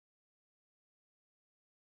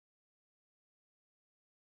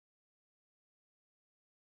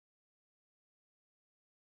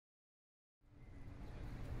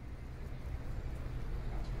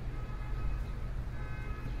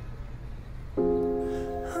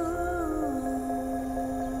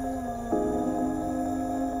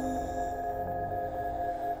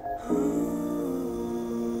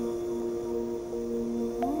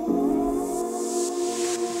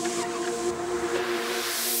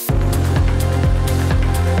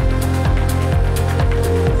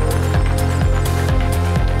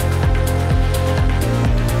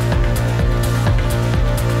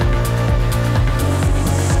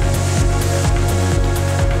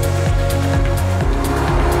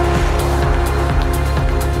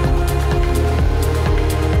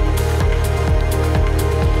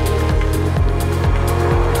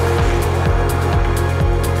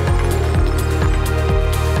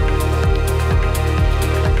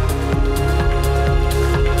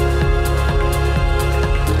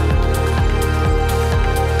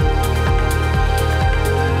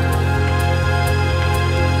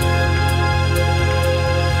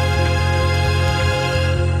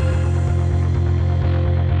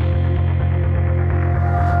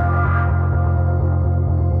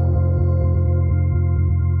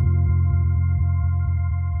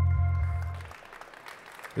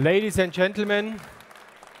Ladies and gentlemen,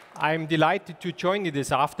 I'm delighted to join you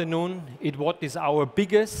this afternoon in what is our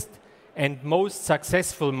biggest and most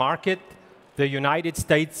successful market, the United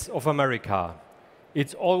States of America.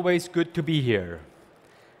 It's always good to be here.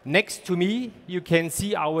 Next to me, you can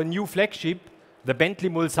see our new flagship, the Bentley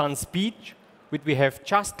Mulsanne Speed, which we have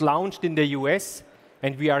just launched in the US,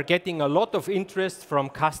 and we are getting a lot of interest from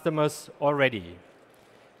customers already.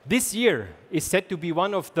 This year is set to be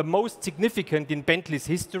one of the most significant in Bentley's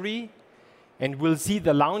history, and we'll see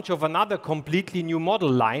the launch of another completely new model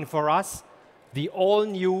line for us, the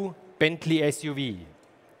all-new Bentley SUV.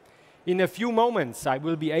 In a few moments, I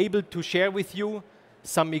will be able to share with you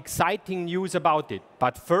some exciting news about it.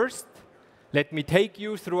 But first, let me take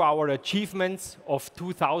you through our achievements of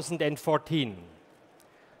 2014.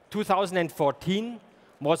 2014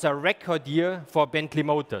 was a record year for Bentley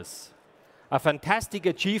Motors, a fantastic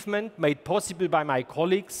achievement made possible by my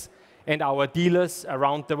colleagues and our dealers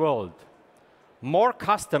around the world. More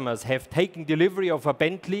customers have taken delivery of a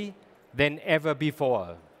Bentley than ever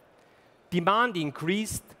before. Demand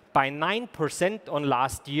increased by 9% on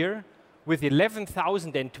last year, with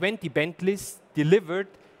 11,020 Bentleys delivered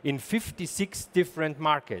in 56 different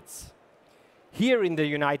markets. Here in the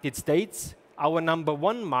United States, our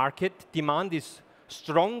 #1 market, demand is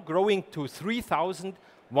strong, growing to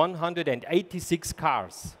 3,186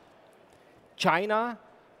 cars. China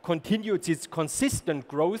continued its consistent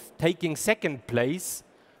growth, taking second place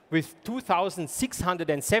with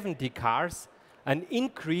 2,670 cars, an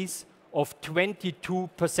increase of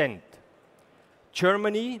 22%.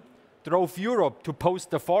 Germany drove Europe to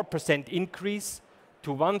post a 4% increase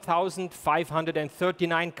to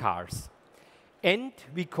 1,539 cars. And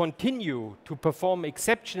we continue to perform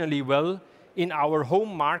exceptionally well in our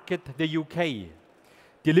home market, the UK,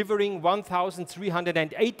 delivering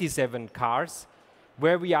 1,387 cars,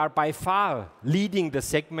 where we are by far leading the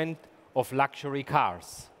segment of luxury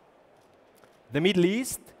cars. The Middle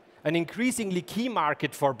East, an increasingly key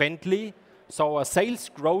market for Bentley, saw a sales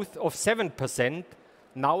growth of 7%,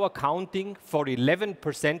 now accounting for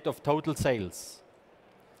 11% of total sales.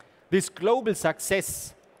 This global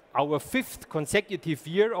success, our 5th consecutive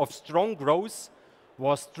year of strong growth,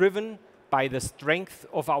 was driven by the strength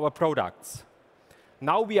of our products.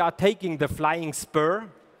 Now we are taking the Flying Spur,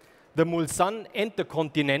 the Mulsanne and the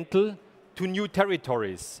Continental to new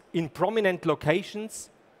territories in prominent locations,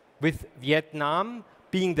 with Vietnam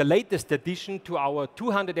being the latest addition to our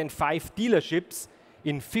 205 dealerships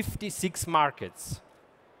in 56 markets.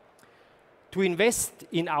 To invest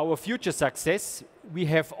in our future success, we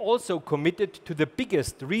have also committed to the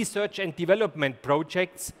biggest research and development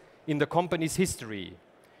projects in the company's history.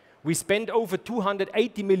 We spent over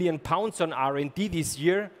 £280 million on R&D this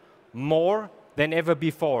year, more than ever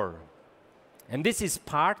before. And this is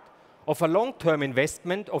part of a long-term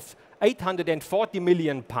investment of £840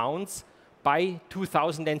 million by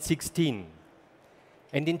 2016.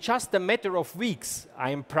 And in just a matter of weeks,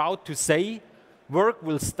 I am proud to say, work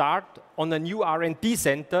will start on a new R&D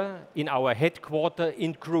center in our headquarters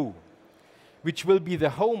in Crewe, which will be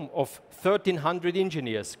the home of 1,300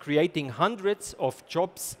 engineers, creating hundreds of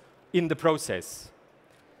jobs in the process.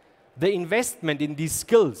 The investment in these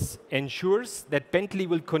skills ensures that Bentley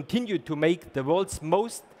will continue to make the world's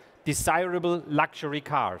most desirable luxury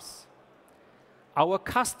cars. Our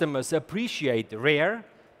customers appreciate rare,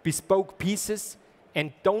 bespoke pieces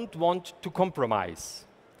and don't want to compromise.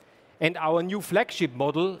 And our new flagship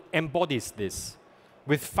model embodies this.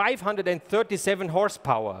 With 537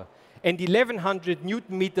 horsepower and 1,100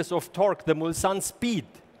 Newton meters of torque, the Mulsanne Speed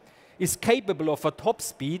is capable of a top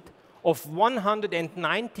speed of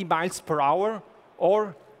 190 miles per hour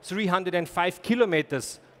or 305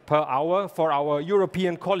 kilometers per hour for our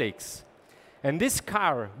European colleagues. And this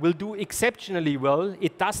car will do exceptionally well.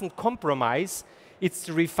 It doesn't compromise. It's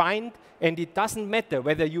refined, and it doesn't matter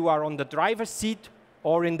whether you are on the driver's seat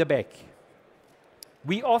or in the back.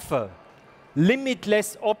 We offer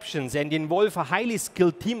limitless options and involve a highly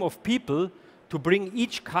skilled team of people to bring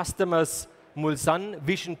each customer's Mulsanne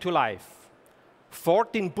vision to life.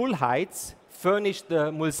 14 bull heights furnish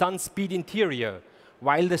the Mulsanne Speed interior,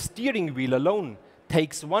 while the steering wheel alone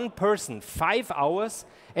takes one person 5 hours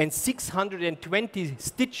and 620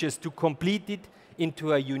 stitches to complete it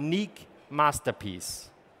into a unique masterpiece.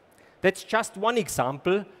 That's just one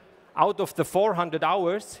example out of the 400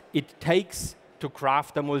 hours it takes to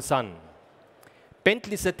craft a Mulsanne.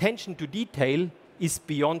 Bentley's attention to detail is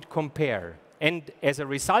beyond compare. And as a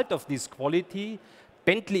result of this quality,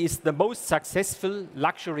 Bentley is the most successful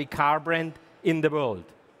luxury car brand in the world.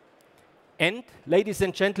 And, ladies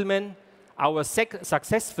and gentlemen, our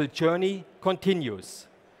successful journey continues.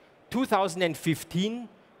 2015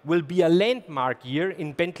 will be a landmark year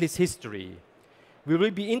in Bentley's history. We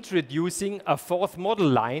will be introducing a fourth model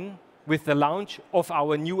line with the launch of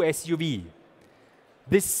our new SUV.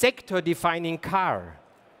 This sector-defining car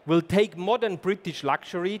will take modern British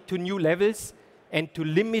luxury to new levels and to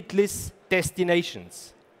limitless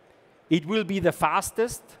destinations. It will be the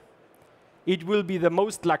fastest, it will be the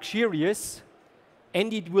most luxurious,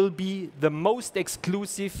 and it will be the most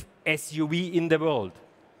exclusive SUV in the world.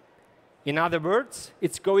 In other words,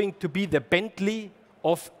 it's going to be the Bentley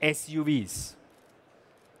of SUVs.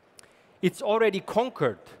 It's already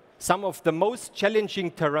conquered some of the most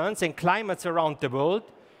challenging terrains and climates around the world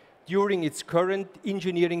during its current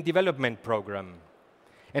engineering development program.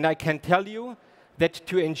 And I can tell you that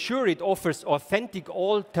to ensure it offers authentic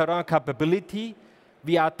all-terrain capability,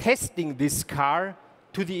 we are testing this car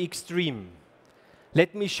to the extreme.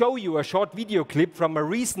 Let me show you a short video clip from a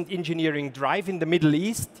recent engineering drive in the Middle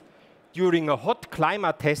East during a hot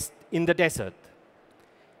climate test in the desert.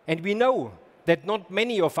 And we know that not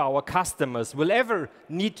many of our customers will ever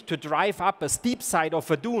need to drive up a steep side of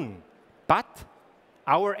a dune, but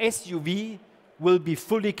our SUV will be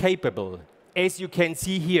fully capable, as you can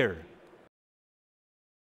see here.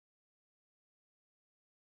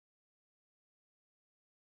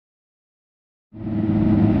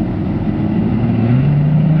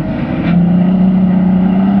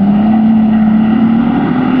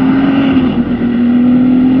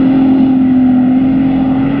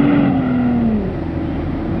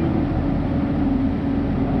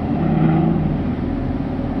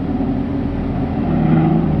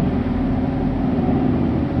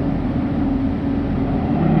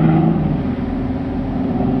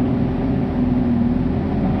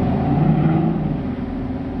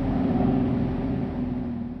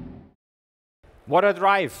 What a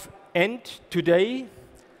drive. And today,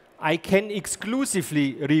 I can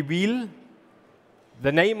exclusively reveal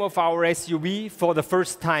the name of our SUV for the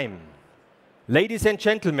first time. Ladies and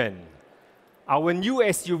gentlemen, our new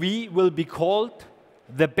SUV will be called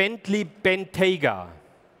the Bentley Bentayga.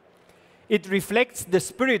 It reflects the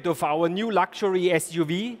spirit of our new luxury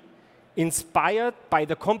SUV, inspired by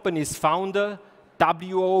the company's founder,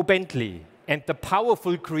 W.O. Bentley, and the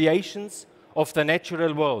powerful creations of the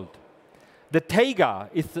natural world. The Tayga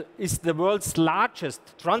is the world's largest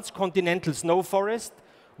transcontinental snow forest,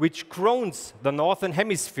 which crowns the northern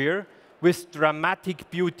hemisphere with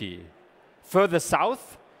dramatic beauty. Further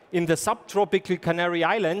south, in the subtropical Canary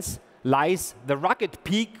Islands, lies the rugged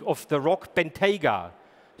peak of the rock Bentayga,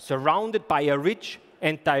 surrounded by a rich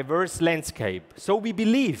and diverse landscape. So we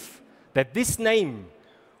believe that this name,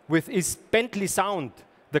 with its Bentley sound,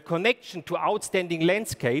 the connection to outstanding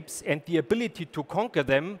landscapes, and the ability to conquer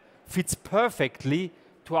them, fits perfectly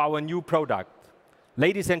to our new product.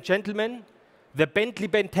 Ladies and gentlemen, the Bentley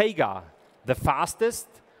Bentayga, the fastest,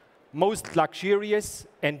 most luxurious,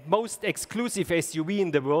 and most exclusive SUV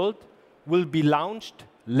in the world, will be launched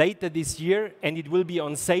later this year, and it will be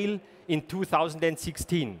on sale in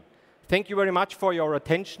 2016. Thank you very much for your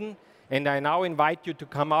attention, and I now invite you to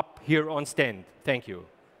come up here on stand. Thank you.